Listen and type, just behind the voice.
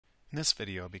In this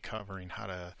video, I'll be covering how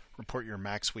to report your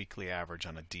max weekly average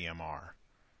on a DMR.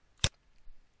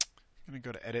 I'm going to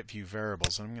go to Edit View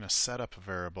Variables, and I'm going to set up a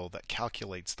variable that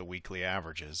calculates the weekly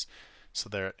averages so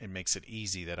that it makes it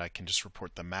easy that I can just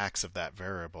report the max of that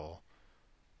variable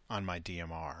on my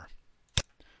DMR.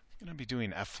 I'm going to be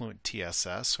doing Effluent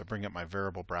TSS, so I bring up my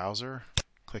variable browser,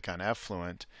 click on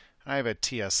Effluent, and I have a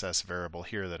TSS variable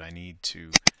here that I need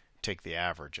to take the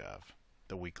average of,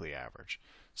 the weekly average.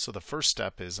 So the first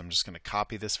step is I'm just going to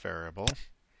copy this variable.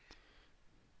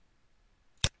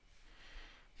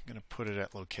 I'm going to put it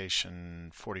at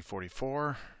location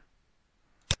 4044,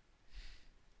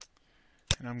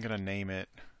 and I'm going to name it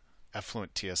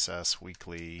Effluent TSS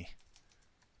Weekly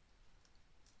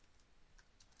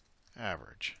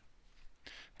Average.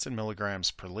 It's in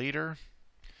milligrams per liter,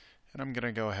 and I'm going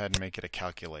to go ahead and make it a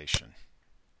calculation.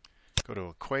 Go to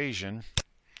Equation,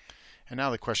 and now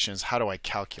the question is, how do I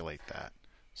calculate that?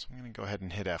 So I'm going to go ahead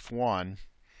and hit F1, and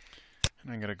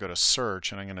I'm going to go to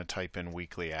Search, and I'm going to type in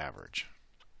weekly average.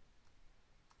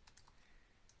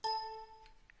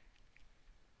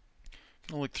 I'm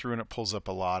going to look through, and it pulls up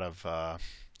a lot of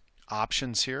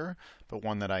options here, but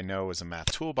one that I know is a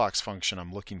Math Toolbox function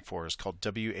I'm looking for is called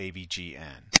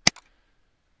WAVGN.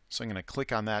 So I'm going to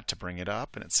click on that to bring it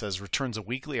up, and it says returns a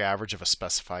weekly average of a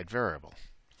specified variable.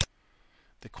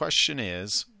 The question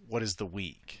is, what is the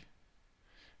week?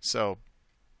 So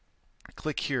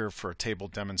click here for a table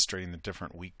demonstrating the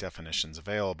different week definitions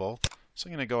available. So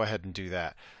I'm going to go ahead and do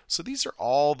that. So these are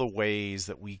all the ways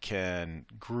that we can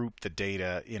group the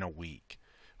data in a week.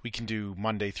 We can do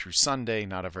Monday through Sunday,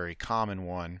 not a very common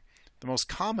one. The most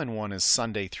common one is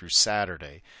Sunday through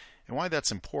Saturday. And why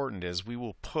that's important is we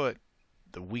will put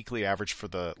the weekly average for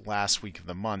the last week of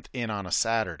the month in on a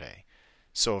Saturday.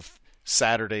 So if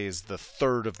Saturday is the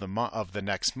third of the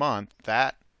next month,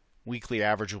 that weekly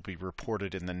average will be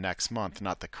reported in the next month,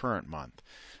 not the current month.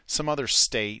 Some other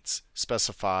states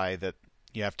specify that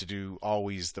you have to do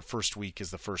always the first week is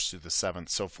the 1st through the 7th,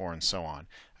 so forth and so on.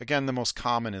 Again, the most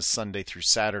common is Sunday through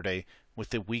Saturday, with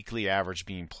the weekly average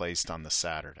being placed on the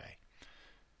Saturday.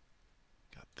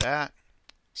 Got that.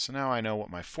 So now I know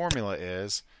what my formula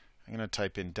is. I'm going to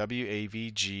type in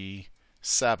WAVG7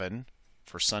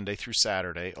 for Sunday through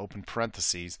Saturday, open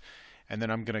parentheses, and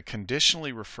then I'm going to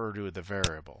conditionally refer to the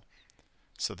variable.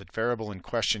 So the variable in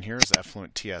question here is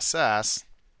Effluent TSS.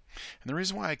 And the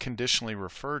reason why I conditionally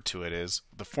refer to it is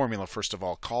the formula, first of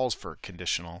all, calls for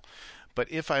conditional.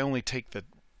 But if I only take the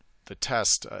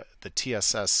test, the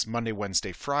TSS, Monday,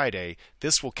 Wednesday, Friday,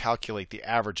 this will calculate the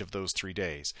average of those 3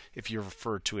 days. If you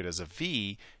refer to it as a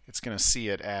V, it's going to see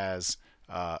it as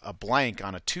a blank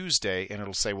on a Tuesday, and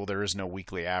it'll say, well, there is no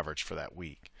weekly average for that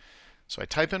week. So I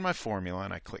type in my formula,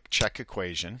 and I click Check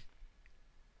Equation,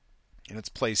 and it's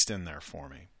placed in there for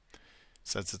me. It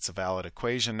says it's a valid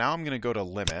equation. Now I'm going to go to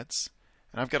Limits,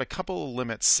 and I've got a couple of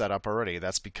limits set up already.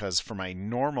 That's because for my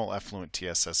normal Effluent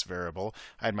TSS variable,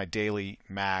 I had my daily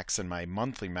max and my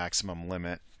monthly maximum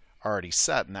limit already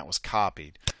set, and that was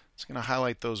copied. So I'm going to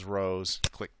highlight those rows,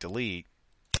 click Delete,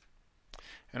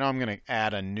 and now I'm going to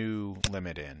add a new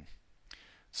limit in.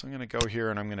 So I'm going to go here,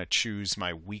 and I'm going to choose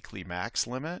my weekly max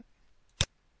limit.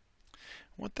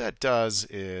 What that does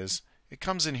is it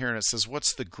comes in here and it says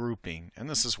what's the grouping, and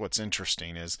this is what's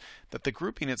interesting is that the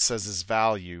grouping it says is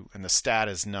value and the stat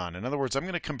is none. In other words, I'm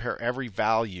going to compare every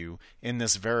value in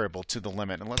this variable to the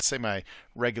limit, and let's say my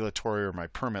regulatory or my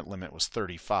permit limit was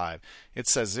 35. It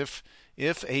says if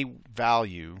a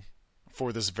value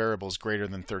for this variable is greater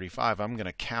than 35, I'm going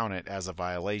to count it as a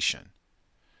violation.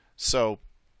 So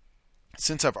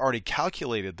since I've already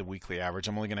calculated the weekly average,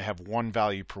 I'm only going to have one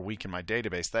value per week in my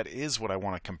database. That is what I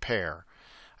want to compare.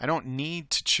 I don't need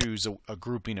to choose a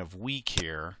grouping of week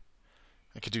here.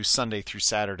 I could do Sunday through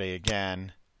Saturday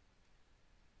again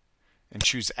and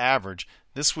choose average.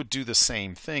 This would do the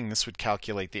same thing. This would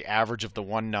calculate the average of the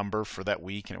one number for that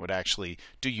week, and it would actually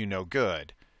do you no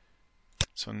good.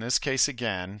 So in this case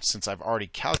again, since I've already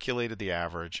calculated the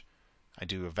average, I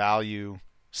do a value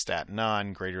stat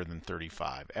none greater than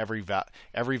 35.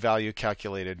 Every value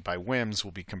calculated by WIMS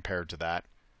will be compared to that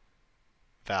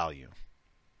value.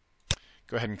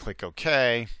 Go ahead and click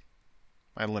OK.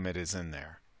 My limit is in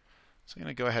there. So I'm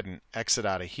going to go ahead and exit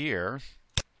out of here.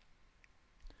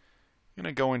 I'm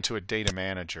going to go into a data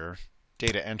manager,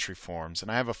 data entry forms, and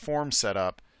I have a form set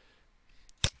up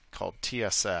called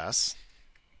TSS.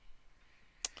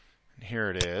 And here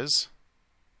it is.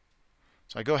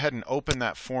 So I go ahead and open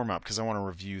that form up because I want to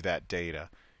review that data.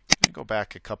 I'm going to go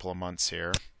back a couple of months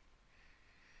here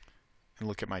and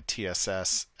look at my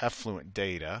TSS effluent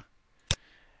data.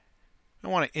 I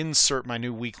want to insert my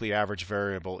new weekly average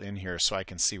variable in here so I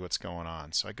can see what's going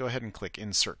on. So I go ahead and click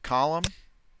Insert Column.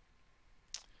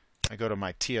 I go to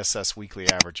my TSS weekly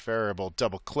average variable,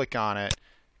 double click on it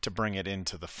to bring it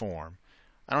into the form.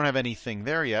 I don't have anything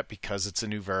there yet because it's a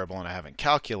new variable and I haven't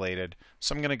calculated,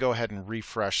 so I'm going to go ahead and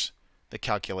refresh the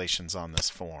calculations on this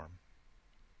form.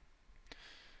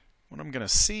 What I'm going to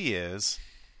see is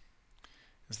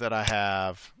that I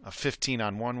have a 15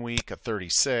 on one week, a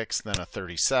 36, then a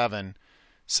 37.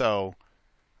 So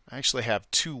I actually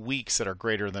have 2 weeks that are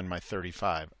greater than my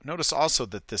 35. Notice also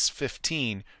that this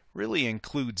 15 really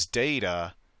includes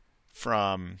data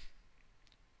from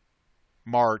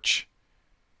March,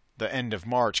 the end of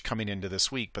March coming into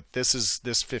this week, but this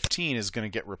 15 is going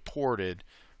to get reported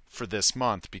for this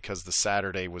month because the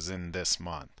Saturday was in this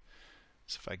month.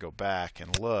 So if I go back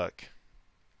and look,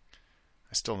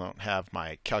 I still don't have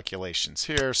my calculations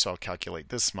here, so I'll calculate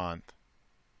this month.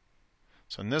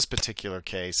 So in this particular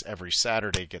case, every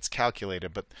Saturday gets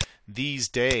calculated, but these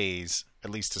days, at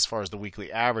least as far as the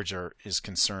weekly average is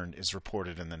concerned, is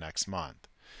reported in the next month.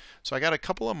 So I got a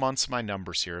couple of months of my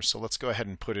numbers here, so let's go ahead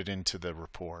and put it into the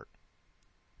report.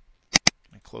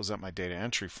 I close up my data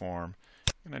entry form.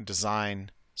 I'm going to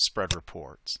design spread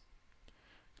reports.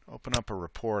 Open up a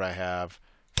report I have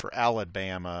for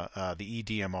Alabama, the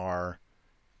EDMR,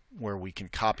 where we can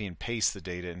copy and paste the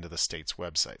data into the state's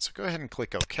website. So go ahead and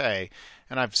click OK.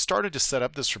 And I've started to set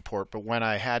up this report, but when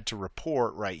I had to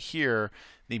report right here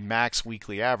the max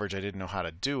weekly average, I didn't know how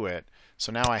to do it.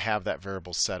 So now I have that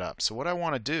variable set up. So what I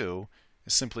want to do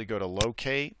is simply go to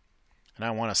Locate, and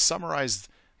I want to summarize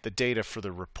the data for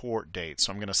the report date.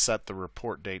 So I'm going to set the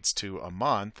report dates to a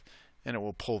month, and it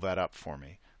will pull that up for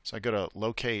me. So I go to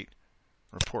Locate,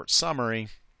 Report Summary,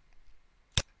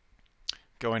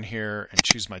 go in here and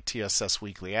choose my TSS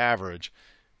weekly average,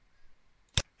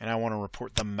 and I want to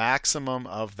report the maximum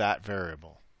of that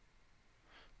variable.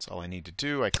 That's all I need to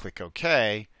do. I click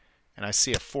OK, and I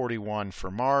see a 41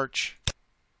 for March.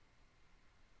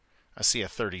 I see a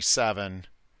 37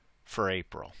 for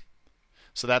April.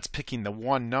 So that's picking the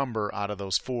one number out of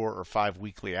those 4 or 5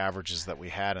 weekly averages that we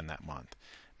had in that month.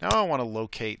 Now I want to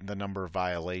locate the number of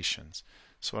violations.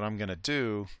 So what I'm going to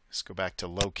do is go back to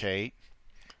Locate,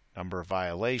 Number of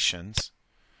Violations,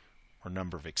 or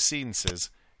Number of Exceedances.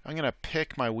 I'm going to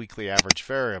pick my weekly average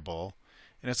variable,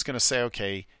 and it's going to say,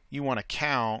 okay, you want to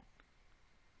count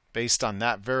based on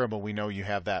that variable. We know you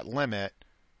have that limit.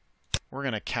 We're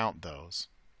going to count those.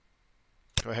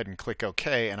 Go ahead and click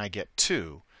OK, and I get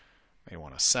 2. May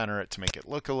want to center it to make it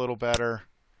look a little better.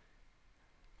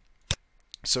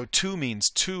 So 2 means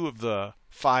 2 of the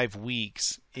 5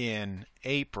 weeks in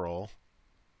April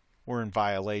were in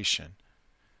violation.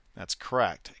 That's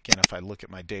correct. Again, if I look at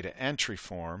my data entry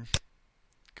form,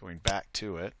 going back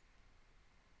to it,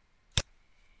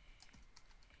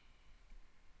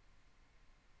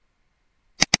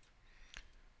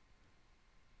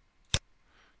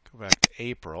 go back to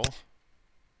April.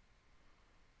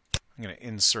 I'm going to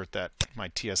insert my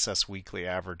TSS weekly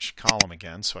average column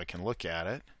again so I can look at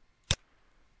it.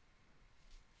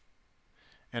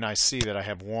 And I see that I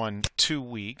have 2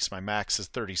 weeks, my max is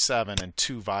 37, and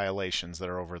 2 violations that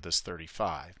are over this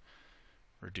 35.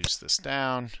 Reduce this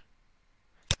down.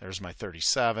 There's my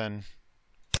 37.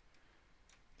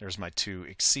 There's my 2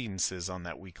 exceedances on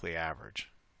that weekly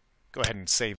average. Go ahead and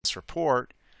save this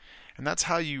report. And that's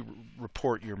how you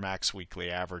report your max weekly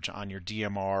average on your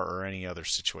DMR or any other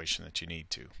situation that you need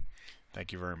to.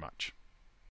 Thank you very much.